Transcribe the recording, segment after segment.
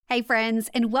Hey friends,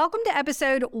 and welcome to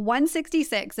episode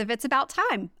 166 of It's About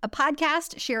Time, a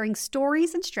podcast sharing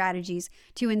stories and strategies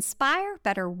to inspire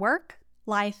better work,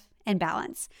 life, and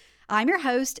balance. I'm your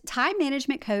host, time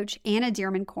management coach Anna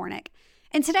Dearmon-Kornick,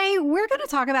 and today we're going to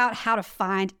talk about how to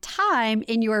find time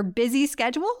in your busy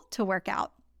schedule to work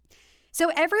out.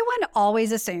 So everyone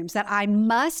always assumes that I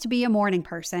must be a morning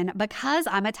person because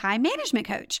I'm a time management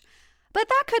coach, but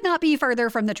that could not be further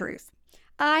from the truth.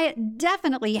 I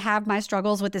definitely have my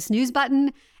struggles with the snooze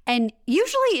button, and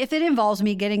usually if it involves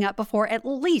me getting up before at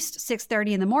least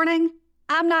 6:30 in the morning,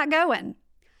 I'm not going.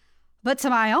 But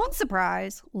to my own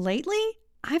surprise, lately,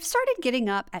 I've started getting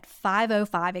up at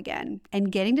 5:05 again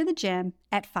and getting to the gym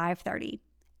at 5:30,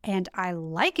 and I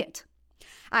like it.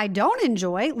 I don't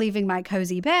enjoy leaving my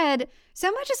cozy bed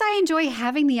so much as I enjoy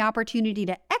having the opportunity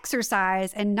to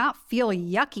exercise and not feel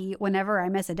yucky whenever I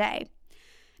miss a day.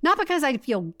 Not because I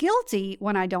feel guilty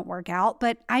when I don't work out,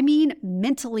 but I mean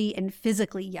mentally and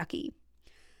physically yucky.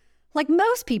 Like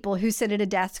most people who sit at a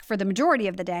desk for the majority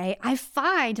of the day, I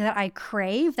find that I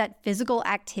crave that physical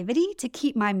activity to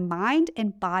keep my mind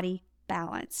and body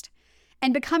balanced.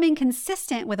 And becoming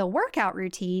consistent with a workout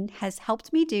routine has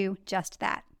helped me do just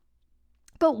that.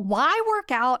 But why work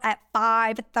out at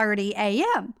 5:30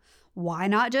 a.m.? Why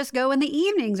not just go in the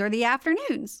evenings or the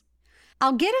afternoons?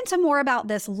 I'll get into more about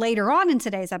this later on in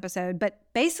today's episode, but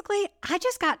basically, I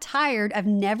just got tired of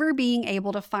never being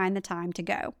able to find the time to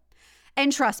go.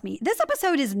 And trust me, this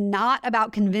episode is not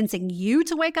about convincing you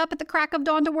to wake up at the crack of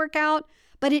dawn to work out,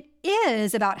 but it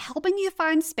is about helping you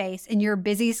find space in your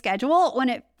busy schedule when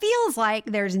it feels like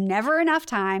there's never enough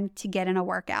time to get in a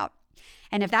workout.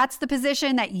 And if that's the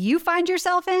position that you find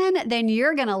yourself in, then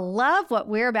you're going to love what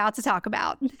we're about to talk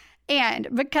about. And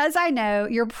because I know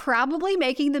you're probably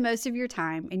making the most of your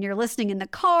time and you're listening in the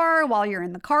car while you're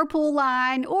in the carpool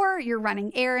line or you're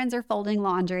running errands or folding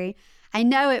laundry, I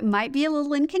know it might be a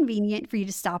little inconvenient for you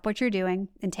to stop what you're doing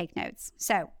and take notes.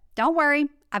 So don't worry,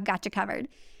 I've got you covered.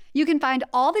 You can find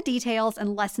all the details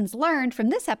and lessons learned from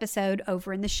this episode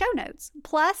over in the show notes,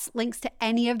 plus links to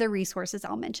any of the resources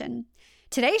I'll mention.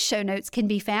 Today's show notes can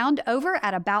be found over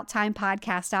at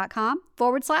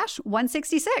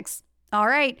abouttimepodcast.com/166. All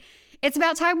right, it's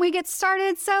about time we get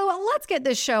started, so let's get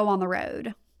this show on the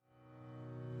road.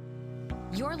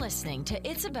 You're listening to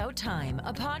It's About Time,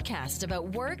 a podcast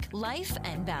about work, life,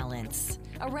 and balance.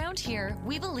 Around here,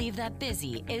 we believe that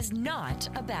busy is not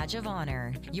a badge of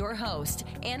honor. Your host,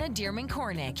 Anna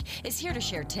Dearmon-Kornick, is here to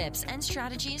share tips and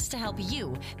strategies to help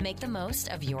you make the most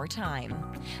of your time.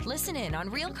 Listen in on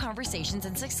real conversations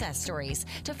and success stories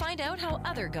to find out how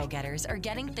other go-getters are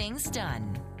getting things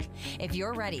done. If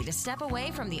you're ready to step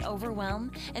away from the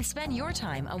overwhelm and spend your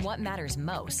time on what matters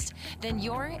most, then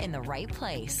you're in the right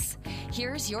place.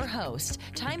 Here's your host,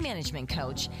 time management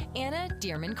coach, Anna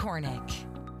Dearmon-Kornick.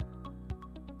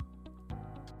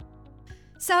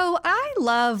 So I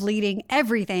love leading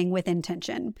everything with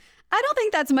intention. I don't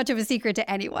think that's much of a secret to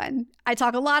anyone. I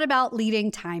talk a lot about leading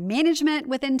time management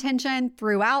with intention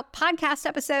throughout podcast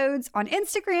episodes, on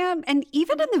Instagram, and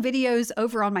even in the videos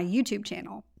over on my YouTube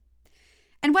channel.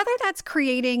 And whether that's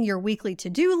creating your weekly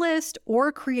to-do list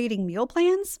or creating meal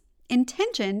plans,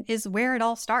 intention is where it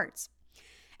all starts.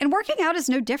 And working out is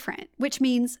no different, which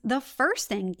means the first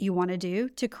thing you want to do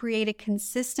to create a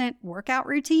consistent workout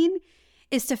routine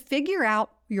is to figure out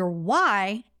your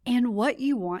why and what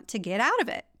you want to get out of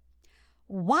it.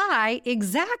 Why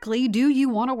exactly do you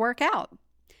want to work out?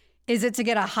 Is it to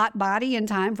get a hot body in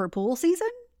time for pool season?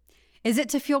 Is it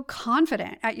to feel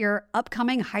confident at your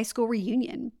upcoming high school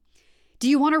reunion? Do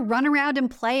you want to run around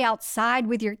and play outside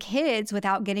with your kids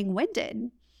without getting winded?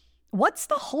 What's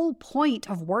the whole point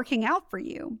of working out for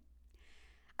you?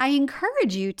 I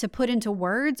encourage you to put into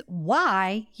words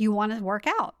why you want to work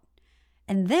out.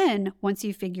 And then once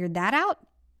you've figured that out,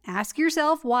 ask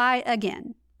yourself why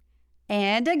again,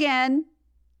 and again,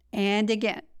 and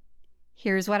again.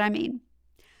 Here's what I mean.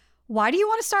 Why do you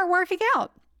want to start working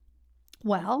out?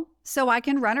 Well, so I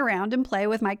can run around and play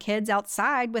with my kids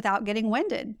outside without getting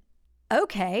winded.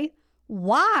 Okay,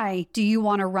 why do you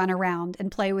want to run around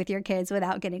and play with your kids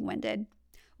without getting winded?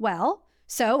 Well,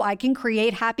 so I can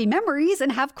create happy memories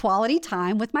and have quality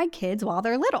time with my kids while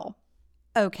they're little.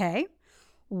 Okay,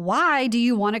 why do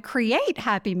you want to create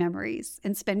happy memories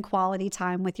and spend quality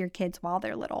time with your kids while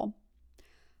they're little?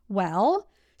 Well,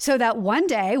 so that one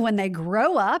day when they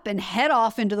grow up and head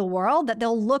off into the world, that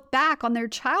they'll look back on their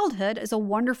childhood as a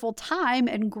wonderful time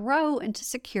and grow into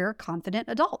secure, confident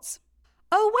adults.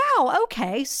 Oh, wow.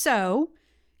 Okay. So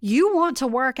you want to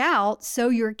work out so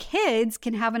your kids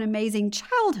can have an amazing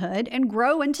childhood and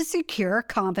grow into secure,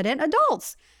 confident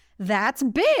adults. That's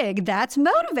big. That's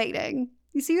motivating.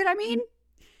 You see what I mean?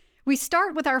 We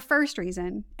start with our first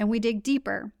reason and we dig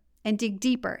deeper and dig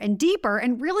deeper and deeper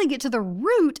and really get to the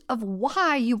root of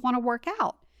why you want to work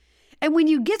out. And when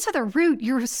you get to the root,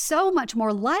 you're so much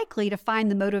more likely to find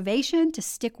the motivation to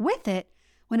stick with it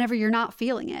whenever you're not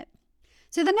feeling it.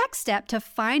 So the next step to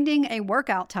finding a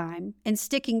workout time and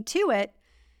sticking to it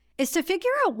is to figure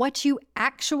out what you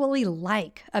actually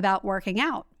like about working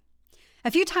out.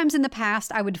 A few times in the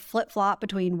past, I would flip-flop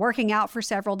between working out for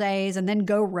several days and then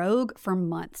go rogue for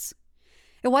months.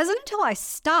 It wasn't until I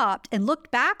stopped and looked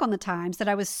back on the times that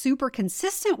I was super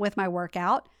consistent with my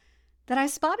workout that I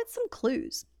spotted some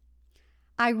clues.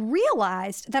 I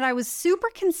realized that I was super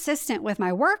consistent with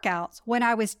my workouts when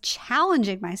I was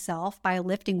challenging myself by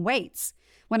lifting weights,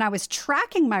 when I was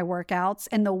tracking my workouts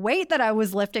and the weight that I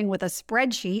was lifting with a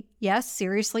spreadsheet, yes,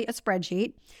 seriously, a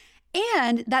spreadsheet,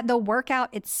 and that the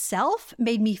workout itself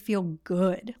made me feel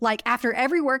good. Like after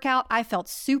every workout, I felt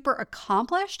super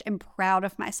accomplished and proud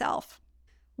of myself.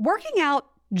 Working out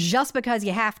just because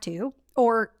you have to,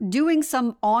 or doing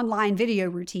some online video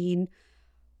routine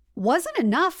wasn't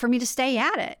enough for me to stay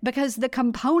at it because the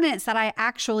components that I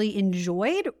actually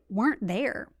enjoyed weren't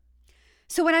there.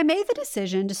 So when I made the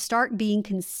decision to start being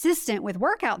consistent with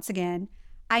workouts again,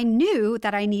 I knew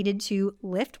that I needed to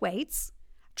lift weights,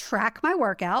 track my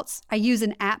workouts, I use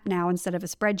an app now instead of a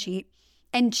spreadsheet,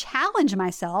 and challenge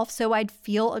myself so I'd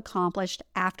feel accomplished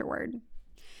afterward.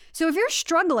 So if you're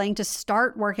struggling to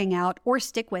start working out or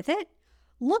stick with it,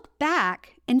 look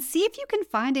back and see if you can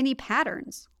find any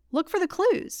patterns. Look for the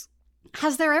clues.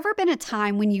 Has there ever been a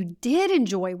time when you did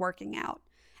enjoy working out?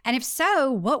 And if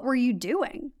so, what were you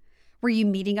doing? Were you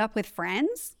meeting up with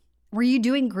friends? Were you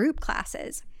doing group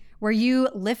classes? Were you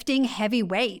lifting heavy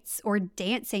weights or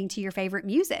dancing to your favorite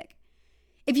music?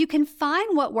 If you can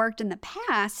find what worked in the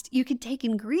past, you can take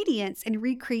ingredients and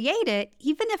recreate it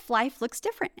even if life looks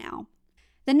different now.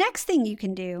 The next thing you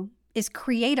can do is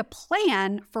create a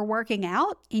plan for working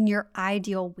out in your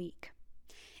ideal week.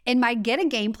 In my Get a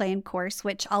Game Plan course,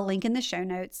 which I'll link in the show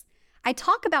notes, I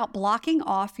talk about blocking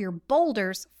off your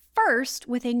boulders first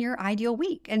within your ideal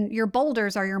week, and your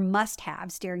boulders are your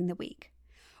must-haves during the week.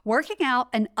 Working out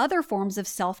and other forms of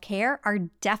self-care are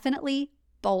definitely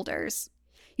boulders.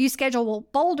 You schedule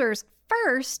boulders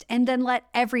first and then let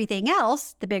everything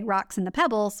else, the big rocks and the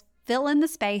pebbles, fill in the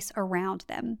space around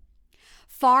them.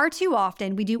 Far too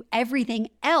often, we do everything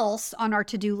else on our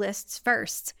to-do lists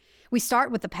first. We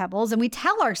start with the pebbles and we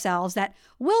tell ourselves that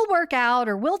we'll work out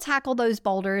or we'll tackle those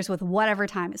boulders with whatever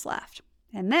time is left.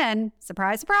 And then,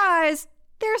 surprise, surprise,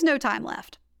 there's no time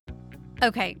left.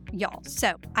 Okay, y'all,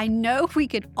 so I know we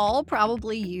could all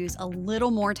probably use a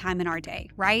little more time in our day,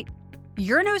 right?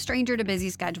 You're no stranger to busy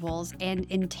schedules and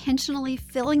intentionally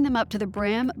filling them up to the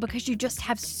brim because you just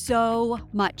have so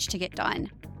much to get done.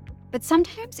 But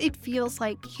sometimes it feels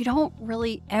like you don't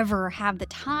really ever have the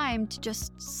time to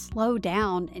just slow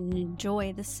down and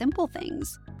enjoy the simple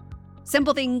things.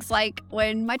 Simple things like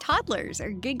when my toddlers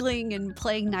are giggling and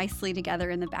playing nicely together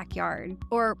in the backyard,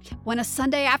 or when a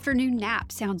Sunday afternoon nap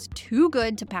sounds too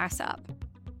good to pass up.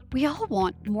 We all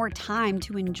want more time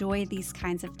to enjoy these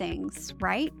kinds of things,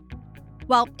 right?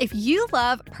 Well, if you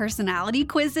love personality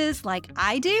quizzes like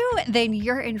I do, then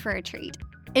you're in for a treat.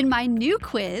 In my new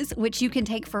quiz, which you can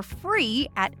take for free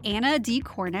at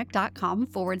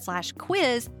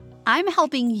annadkornick.com/quiz, I'm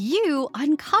helping you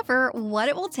uncover what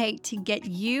it will take to get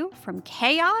you from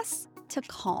chaos to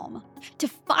calm, to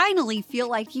finally feel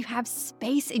like you have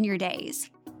space in your days.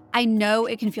 I know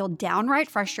it can feel downright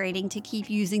frustrating to keep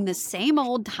using the same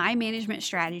old time management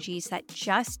strategies that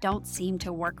just don't seem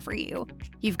to work for you.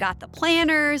 You've got the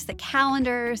planners, the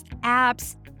calendars, the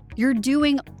apps. You're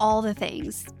doing all the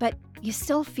things, but you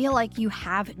still feel like you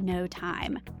have no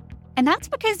time. And that's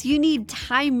because you need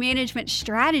time management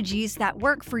strategies that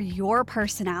work for your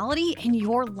personality and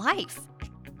your life.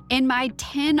 In my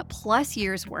 10 plus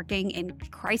years working in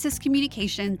crisis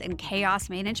communications and chaos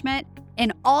management,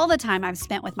 and all the time I've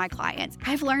spent with my clients,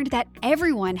 I've learned that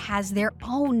everyone has their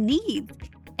own needs.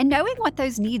 And knowing what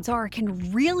those needs are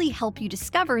can really help you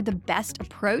discover the best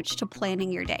approach to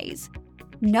planning your days.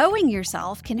 Knowing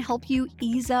yourself can help you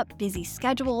ease up busy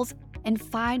schedules and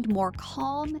find more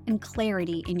calm and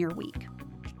clarity in your week.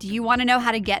 Do you want to know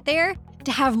how to get there?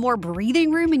 To have more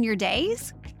breathing room in your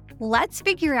days? Let's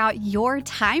figure out your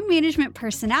time management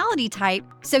personality type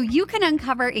so you can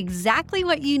uncover exactly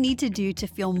what you need to do to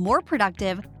feel more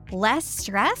productive, less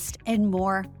stressed, and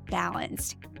more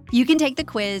balanced. You can take the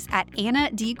quiz at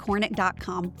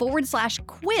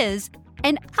annadkornick.com/quiz,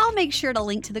 and I'll make sure to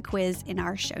link to the quiz in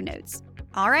our show notes.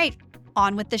 All right,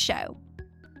 on with the show.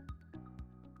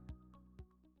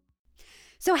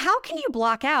 So how can you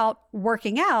block out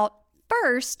working out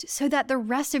first so that the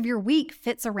rest of your week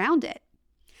fits around it?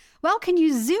 Well, can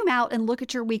you zoom out and look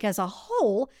at your week as a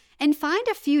whole and find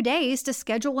a few days to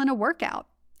schedule in a workout?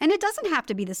 And it doesn't have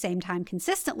to be the same time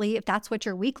consistently if that's what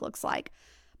your week looks like.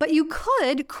 But you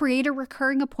could create a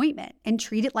recurring appointment and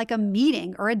treat it like a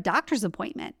meeting or a doctor's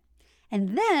appointment.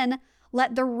 And then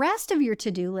let the rest of your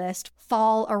to-do list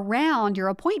fall around your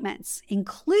appointments,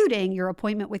 including your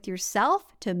appointment with yourself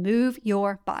to move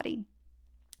your body.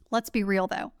 Let's be real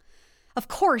though. Of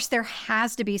course, there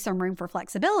has to be some room for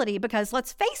flexibility because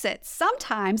let's face it,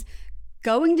 sometimes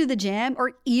going to the gym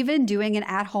or even doing an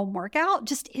at-home workout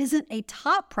just isn't a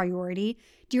top priority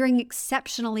during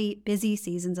exceptionally busy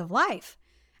seasons of life.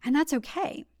 And that's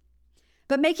okay.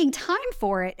 But making time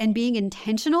for it and being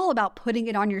intentional about putting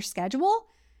it on your schedule,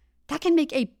 that can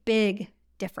make a big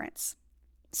difference.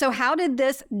 So how did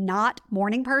this not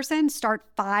morning person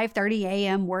start 5:30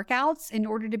 a.m. workouts in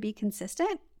order to be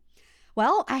consistent?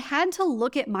 Well, I had to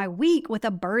look at my week with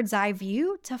a bird's eye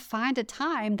view to find a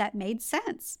time that made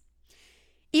sense.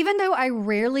 Even though I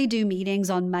rarely do meetings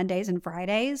on Mondays and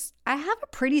Fridays, I have a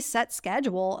pretty set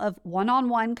schedule of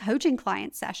one-on-one coaching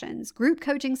client sessions, group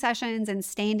coaching sessions, and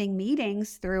standing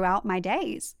meetings throughout my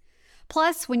days.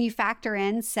 Plus, when you factor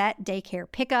in set daycare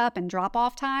pickup and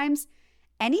drop-off times,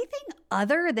 anything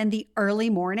other than the early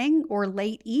morning or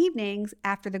late evenings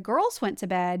after the girls went to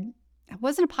bed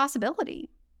wasn't a possibility.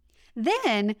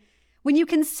 Then, when you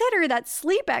consider that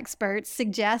sleep experts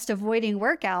suggest avoiding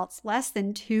workouts less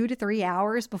than 2 to 3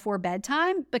 hours before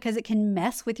bedtime because it can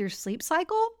mess with your sleep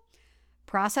cycle,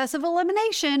 process of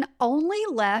elimination only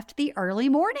left the early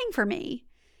morning for me.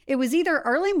 It was either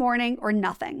early morning or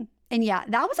nothing. And yeah,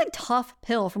 that was a tough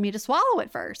pill for me to swallow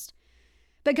at first.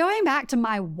 But going back to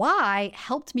my why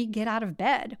helped me get out of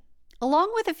bed,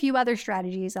 along with a few other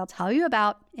strategies I'll tell you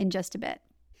about in just a bit.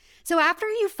 So after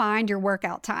you find your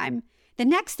workout time, the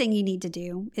next thing you need to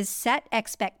do is set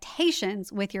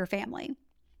expectations with your family.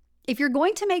 If you're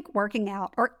going to make working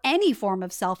out or any form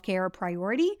of self-care a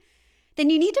priority,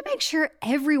 then you need to make sure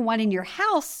everyone in your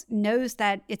house knows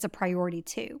that it's a priority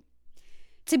too.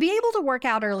 To be able to work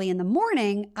out early in the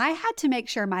morning, I had to make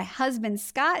sure my husband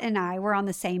Scott and I were on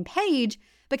the same page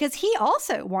because he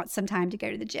also wants some time to go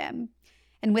to the gym.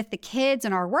 And with the kids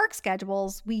and our work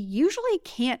schedules, we usually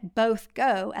can't both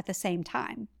go at the same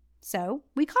time. So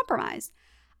we compromise.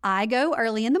 I go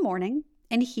early in the morning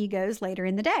and he goes later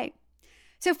in the day.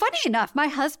 So funny enough, my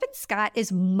husband Scott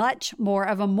is much more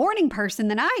of a morning person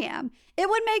than I am. It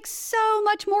would make so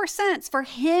much more sense for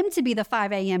him to be the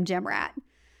 5 a.m. gym rat.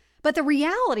 But the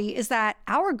reality is that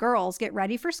our girls get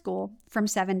ready for school from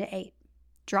 7 to 8.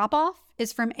 Drop off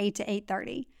is from 8 to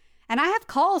 8:30. And I have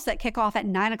calls that kick off at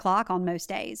 9 o'clock on most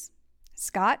days.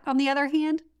 Scott, on the other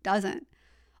hand, doesn't.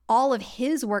 All of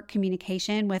his work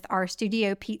communication with our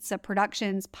Studio Pizza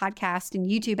Productions, podcast, and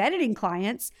YouTube editing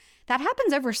clients, that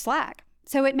happens over Slack.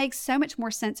 So it makes so much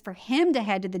more sense for him to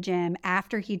head to the gym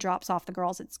after he drops off the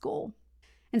girls at school.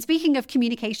 And speaking of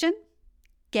communication,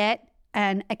 get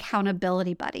an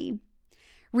accountability buddy.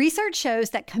 Research shows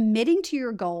that committing to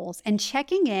your goals and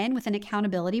checking in with an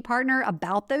accountability partner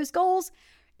about those goals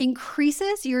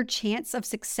increases your chance of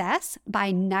success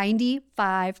by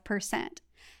 95%.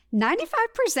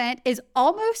 95% is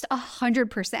almost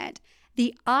 100%.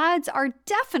 The odds are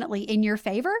definitely in your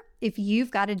favor if you've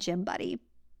got a gym buddy.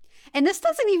 And this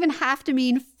doesn't even have to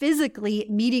mean physically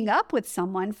meeting up with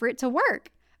someone for it to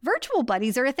work. Virtual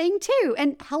buddies are a thing too.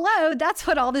 And hello, that's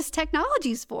what all this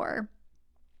technology's for.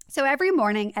 So every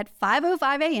morning at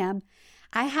 5:05 a.m.,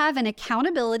 I have an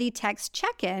accountability text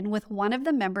check-in with one of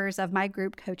the members of my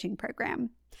group coaching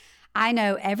program. I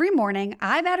know every morning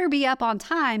I better be up on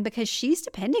time because she's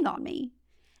depending on me.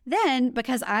 Then,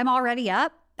 because I'm already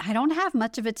up, I don't have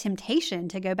much of a temptation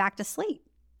to go back to sleep.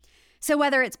 So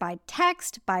whether it's by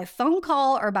text, by phone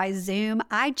call, or by Zoom,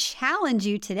 I challenge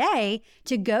you today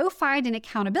to go find an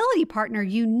accountability partner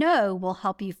you know will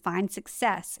help you find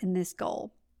success in this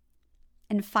goal.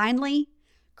 And finally,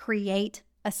 create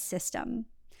a system.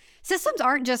 Systems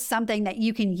aren't just something that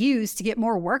you can use to get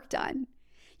more work done.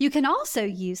 You can also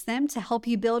use them to help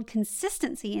you build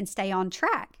consistency and stay on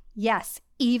track. Yes,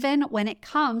 even when it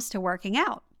comes to working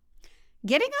out.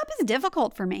 Getting up is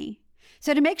difficult for me.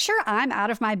 So to make sure I'm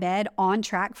out of my bed on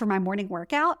track for my morning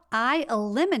workout, I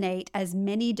eliminate as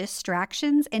many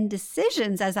distractions and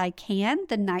decisions as I can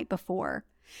the night before.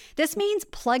 This means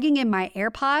plugging in my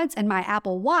AirPods and my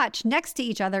Apple Watch next to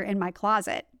each other in my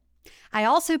closet. I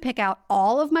also pick out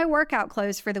all of my workout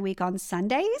clothes for the week on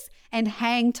Sundays and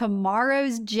hang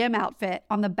tomorrow's gym outfit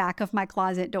on the back of my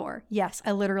closet door. Yes,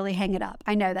 I literally hang it up.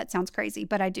 I know that sounds crazy,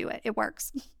 but I do it. It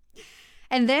works.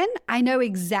 And then I know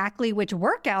exactly which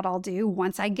workout I'll do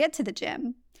once I get to the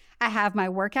gym. I have my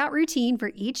workout routine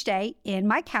for each day in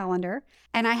my calendar,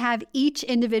 and I have each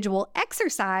individual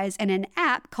exercise in an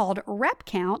app called Rep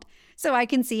Count so I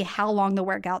can see how long the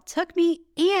workout took me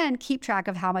and keep track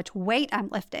of how much weight I'm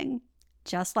lifting,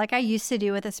 just like I used to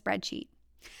do with a spreadsheet.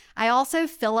 I also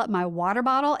fill up my water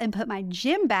bottle and put my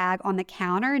gym bag on the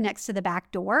counter next to the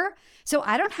back door so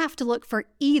I don't have to look for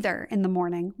either in the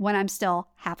morning when I'm still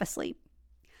half asleep.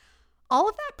 All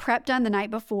of that prep done the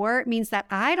night before means that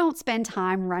I don't spend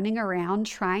time running around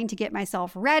trying to get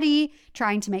myself ready,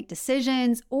 trying to make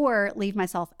decisions, or leave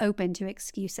myself open to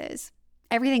excuses.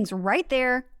 Everything's right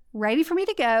there, ready for me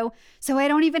to go, so I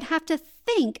don't even have to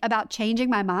think about changing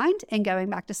my mind and going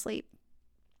back to sleep.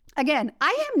 Again,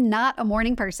 I am not a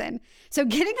morning person, so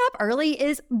getting up early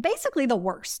is basically the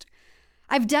worst.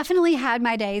 I've definitely had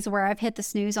my days where I've hit the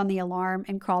snooze on the alarm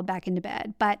and crawled back into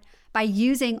bed, but by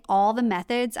using all the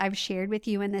methods I've shared with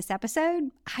you in this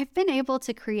episode, I've been able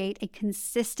to create a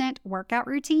consistent workout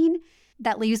routine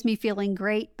that leaves me feeling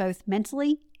great both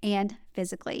mentally and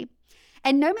physically.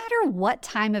 And no matter what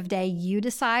time of day you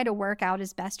decide a workout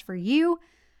is best for you,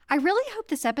 I really hope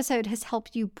this episode has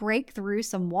helped you break through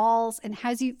some walls and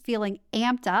has you feeling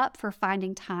amped up for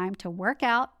finding time to work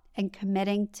out and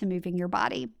committing to moving your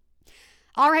body.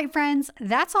 All right, friends,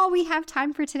 that's all we have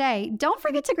time for today. Don't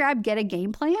forget to grab Get a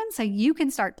Game Plan so you can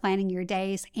start planning your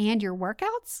days and your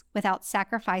workouts without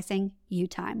sacrificing you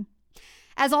time.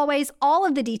 As always, all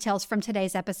of the details from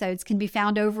today's episodes can be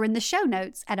found over in the show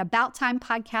notes at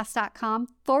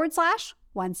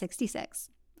abouttimepodcast.com/166.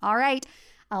 All right,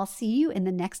 I'll see you in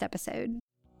the next episode.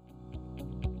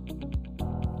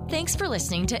 Thanks for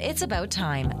listening to It's About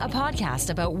Time, a podcast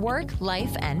about work,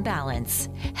 life, and balance.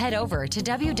 Head over to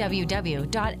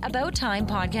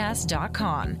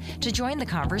www.abouttimepodcast.com to join the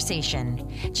conversation.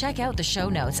 Check out the show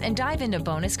notes and dive into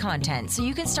bonus content so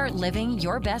you can start living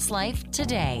your best life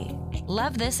today.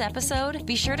 Love this episode?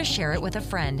 Be sure to share it with a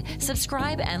friend,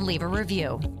 subscribe, and leave a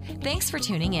review. Thanks for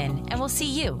tuning in, and we'll see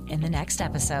you in the next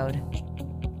episode.